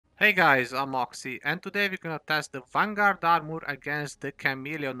Hey guys, I'm Oxy, and today we're gonna test the Vanguard armor against the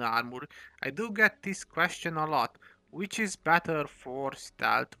Chameleon armor. I do get this question a lot. Which is better for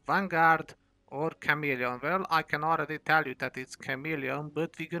stealth, Vanguard or Chameleon? Well, I can already tell you that it's Chameleon,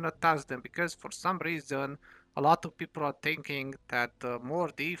 but we're gonna test them because for some reason a lot of people are thinking that more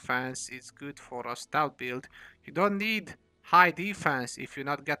defense is good for a stealth build. You don't need high defense if you're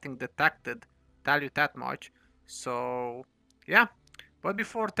not getting detected. Tell you that much. So, yeah. But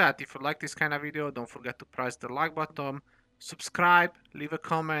before that, if you like this kind of video, don't forget to press the like button, subscribe, leave a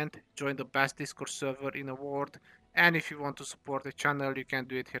comment, join the best Discord server in the world, and if you want to support the channel, you can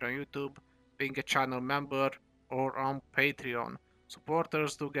do it here on YouTube, being a channel member, or on Patreon.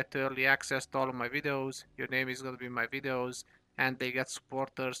 Supporters do get early access to all of my videos, your name is gonna be in my videos, and they get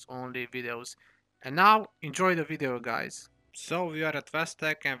supporters only videos. And now, enjoy the video guys. So we are at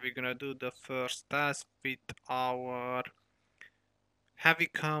Vestec and we're gonna do the first test with our Heavy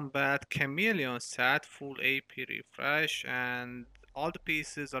Combat Chameleon set, full AP refresh, and all the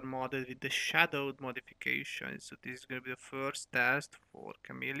pieces are modded with the shadowed modification. So this is going to be the first test for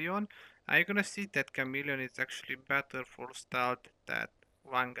Chameleon. And you're going to see that Chameleon is actually better for stealth than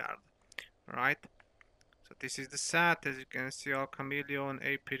Vanguard, right? So this is the set, as you can see, all Chameleon,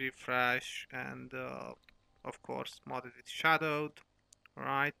 AP refresh, and of course modded with shadowed,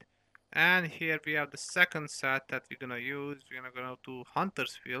 right? And here we have the second set that we're gonna use. We're gonna go to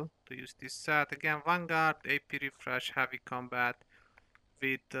Hunter's Field to use this set. Again, Vanguard, AP Refresh, Heavy Combat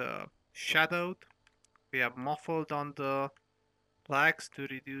with Shadowed. We have Muffled on the legs to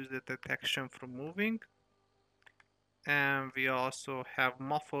reduce the detection from moving. And we also have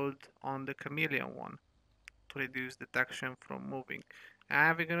Muffled on the Chameleon one to reduce detection from moving.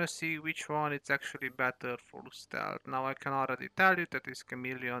 And we're gonna see which one is actually better for stealth. Now I can already tell you that is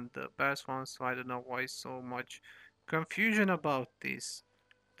Chameleon the best one, so I don't know why so much confusion about this.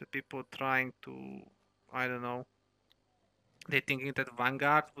 The people trying to, I don't know, they thinking that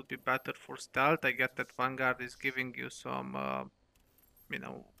Vanguard would be better for stealth. I get that Vanguard is giving you some, you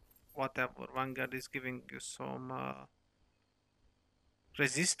know, whatever. Vanguard is giving you some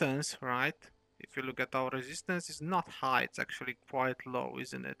resistance, right? If you look at our resistance, it's not high, it's actually quite low,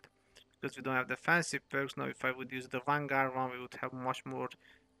 isn't it? Because we don't have defensive perks. Now, if I would use the Vanguard one, we would have much more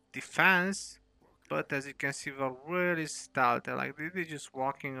defense. But as you can see, we're really stealthy. Like, they're just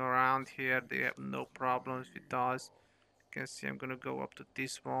walking around here. They have no problems with us. You can see I'm gonna go up to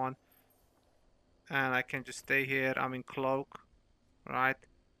this one. And I can just stay here. I'm in cloak, right?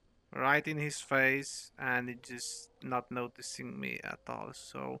 Right in his face, and he's just not noticing me at all.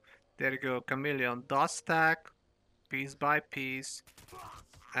 So there you go, Chameleon does stack piece by piece,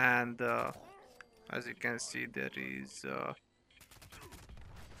 and as you can see, there is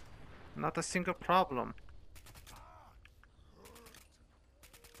not a single problem,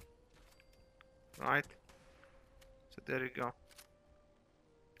 right? So there you go.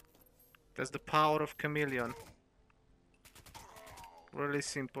 That's the power of Chameleon. Really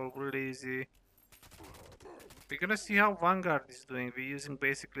simple, really easy. We're gonna see how Vanguard is doing. We're using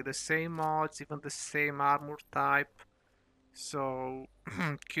basically the same mods, even the same armor type. So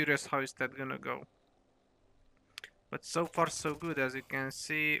curious how is that gonna go. But so far so good. As you can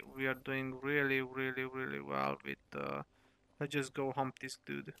see, we are doing really well with let's just go hump this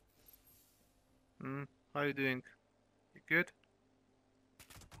dude. How you doing? You good?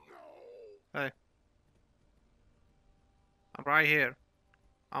 Hey, I'm right here.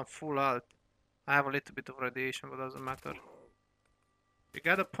 I'm full out. I have a little bit of radiation, but doesn't matter. You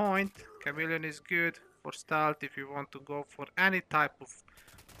got a point. Chameleon is good for stealth if you want to go for any type of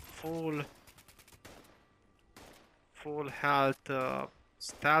full health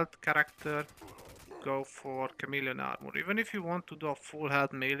stealth character. Go for Chameleon armor. Even if you want to do a full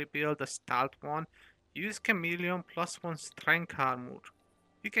health melee build, a stealth one, use Chameleon plus 1 strength armor.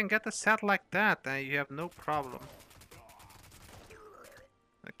 You can get a set like that and you have no problem.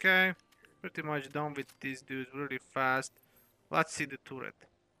 Okay, pretty much done with these dudes really fast. Let's see the turret.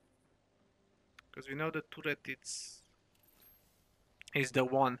 Because we know the turret is the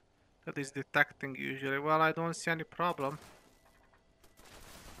one that is detecting usually. Well, I don't see any problem.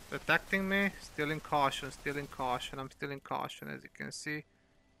 Detecting me, still in caution, I'm still in caution as you can see.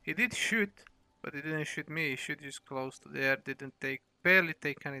 He did shoot, but he didn't shoot me, he shoot just close to there, didn't barely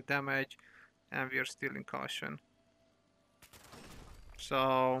take any damage, and we are still in caution.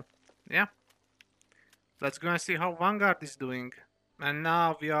 So, yeah. Let's go and see how Vanguard is doing. And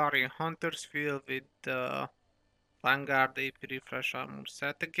now we are in Hunter's Field with Vanguard AP Refresh Armor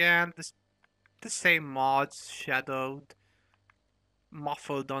set again. The same mods, Shadowed,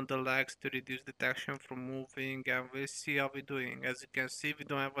 muffled on the legs to reduce detection from moving, and we'll see how we're doing. As you can see, we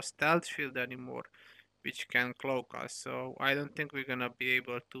don't have a stealth shield anymore, which can cloak us, so I don't think we're gonna be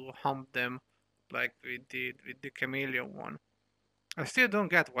able to hump them like we did with the chameleon one. I still don't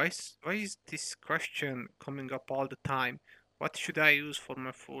get why is this question coming up all the time? What should I use for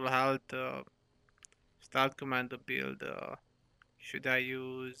my full health stealth commando build? Should I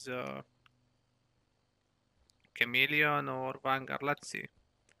use chameleon or vanguard? Let's see.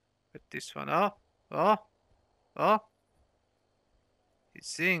 With this one. Oh, oh, oh! He's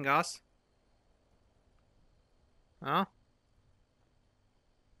seeing us. Huh?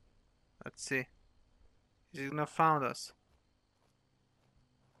 Let's see. He's gonna found us.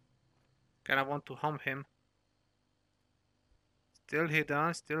 Kinda want to hump him. Still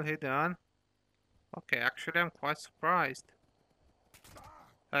hidden, still hidden. Okay, actually I'm quite surprised.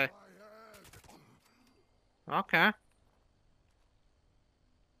 Hey. Okay.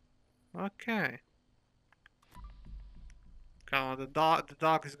 Okay. Come on, the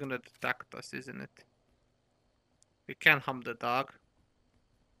dog is gonna detect us, isn't it? We can hump the dog.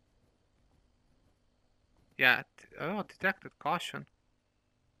 Yeah, oh, detected caution.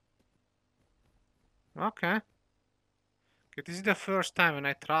 Okay. Okay, this is the first time when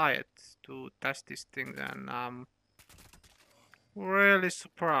I try it to test this thing, and I'm really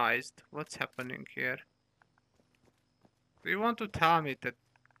surprised what's happening here. Do you want to tell me that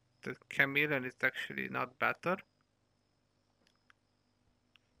the chameleon is actually not better?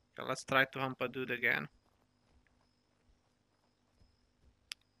 Okay, let's try to hump a dude again.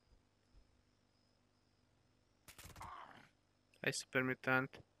 Hey, super mutant.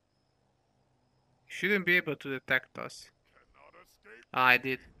 You shouldn't be able to detect us. Ah, I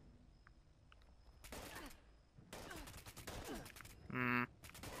did. Hmm.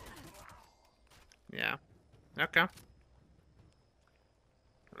 Yeah. Okay.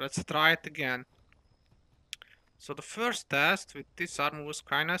 Let's try it again. So the first test with this armor was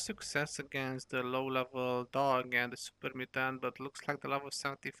kinda success against the low level dog and the super mutant, but looks like the level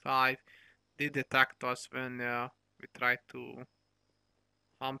 75 did detect us when we tried to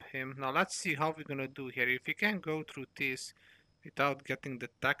hump him. Now let's see how we're gonna do here. If we can go through this without getting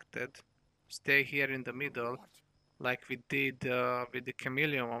detected, stay here in the middle, like we did with the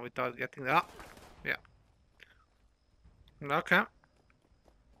chameleon one without getting... Ah! Yeah. Okay.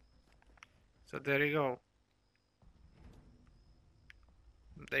 So there you go.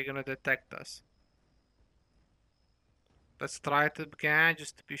 They're gonna detect us. Let's try it again,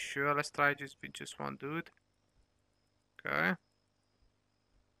 just to be sure. Let's try just with just one dude. Okay.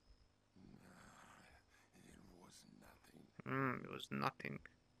 It was nothing.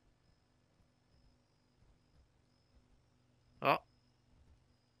 Oh,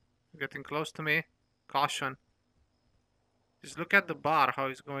 getting close to me. Caution. Just look at the bar, how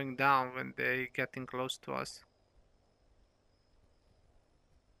it's going down when they getting close to us.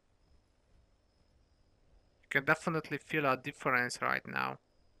 You can definitely feel a difference right now.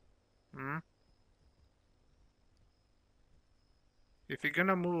 If you're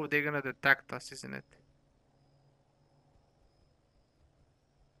gonna move, they're gonna detect us, isn't it?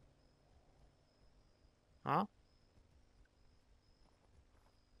 Huh?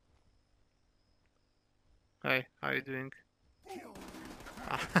 Hey, how are you doing?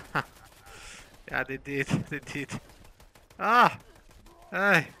 Yeah, they did. They did. Ah!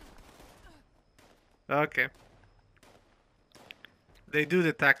 Hey! Okay. They do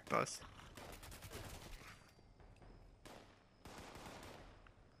detect us.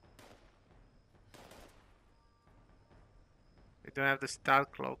 We don't have the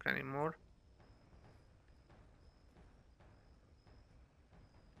stealth cloak anymore.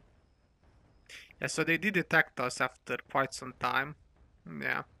 Yeah, so they did detect us after quite some time.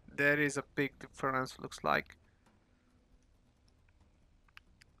 Yeah, there is a big difference, looks like.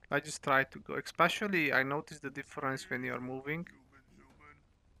 I just try to go, especially I notice the difference when you're moving.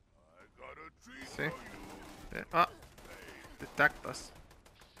 See? Yeah. Ah, detect us.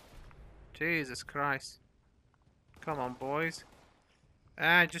 Jesus Christ. Come on, boys.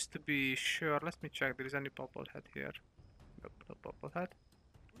 And just to be sure, let me check, there is any bubble head here. Nope, no bubble head.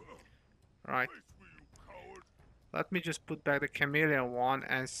 Right. Let me just put back the chameleon one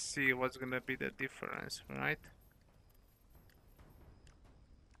and see what's gonna be the difference, right?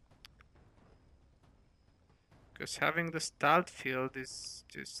 Because having the stealth field is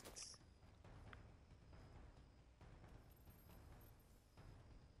just...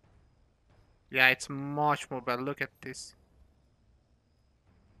 Yeah, it's much more better. Look at this.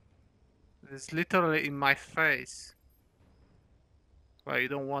 It's literally in my face. Well, you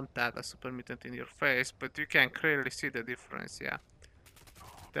don't want that, a super mutant in your face, but you can clearly see the difference, yeah.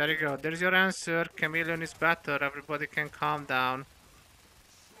 There you go. There's your answer. Chameleon is better. Everybody can calm down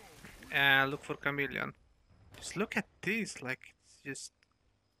and look for Chameleon. Just look at this. Like, it's just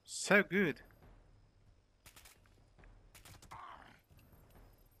so good.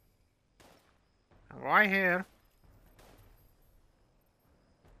 Right here.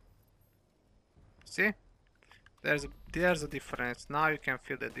 See? There's a difference. Now you can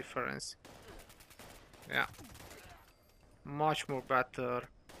feel the difference. Yeah. Much more better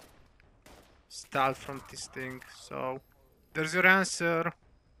stealth from this thing. So there's your answer.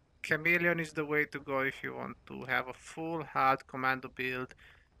 Chameleon is the way to go if you want to have a full health commando build,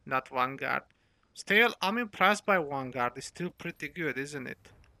 not Vanguard. Still, I'm impressed by Vanguard. It's still pretty good, isn't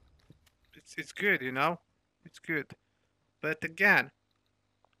it? It's good, you know? It's good. But again,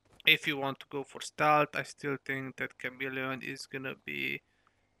 if you want to go for stealth, I still think that Chameleon is gonna be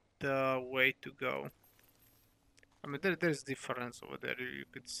the way to go. I mean, there's difference over there. You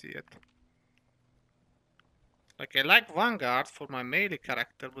could see it. Like, I like Vanguard for my melee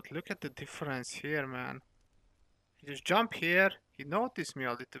character, but look at the difference here, man. He just jump here. He noticed me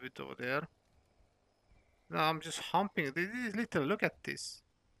a little bit over there. No, I'm just humping. This is little. Look at this.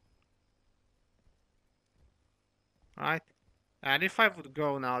 Right? And if I would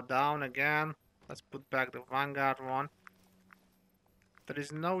go now down again, let's put back the Vanguard one. There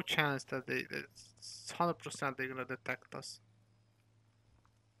is no chance that it's 100% they're gonna detect us.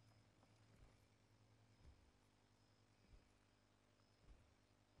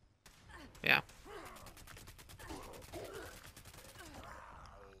 Yeah.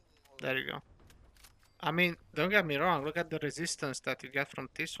 There you go. I mean, don't get me wrong, look at the resistance that you get from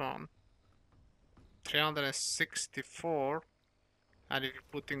this one. 364. And if you're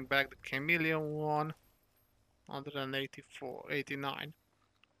putting back the Chameleon one, 184, 89.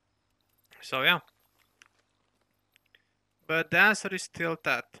 So yeah. But the answer is still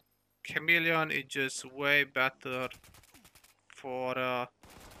that. Chameleon is just way better for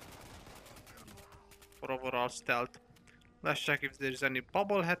overall stealth. Let's check if there's any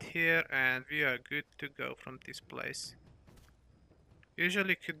bobblehead here, and we are good to go from this place.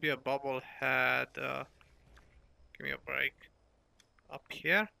 Usually could be a bobblehead. Give me a break. Up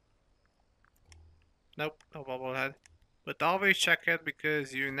here. Nope, no bobblehead. But always check it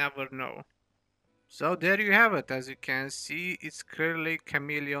because you never know. So there you have it. As you can see, it's clearly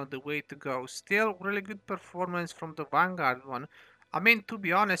Chameleon the way to go. Still really good performance from the Vanguard one. I mean, to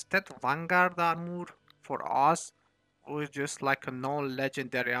be honest, that Vanguard armor for us was just like a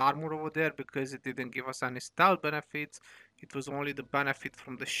non-legendary armor over there because it didn't give us any stealth benefits. It was only the benefit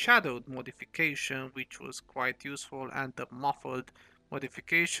from the shadowed modification, which was quite useful, and the muffled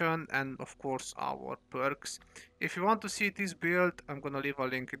modification, and of course our perks. If you want to see this build, I'm gonna leave a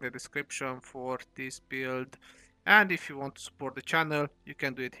link in the description for this build. And if you want to support the channel, you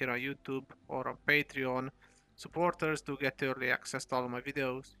can do it here on YouTube or on Patreon. Supporters do get early access to all of my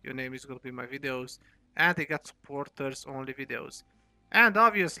videos. Your name is gonna be in my videos, and they get supporters only videos. And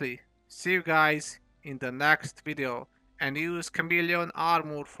obviously, see you guys in the next video, and use Chameleon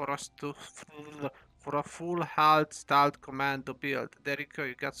armor for us to for a full health stealth commando build. There you go,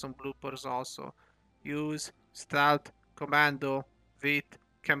 you got some bloopers also. Use stealth commando with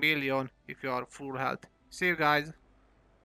Chameleon if you are full health. See you guys.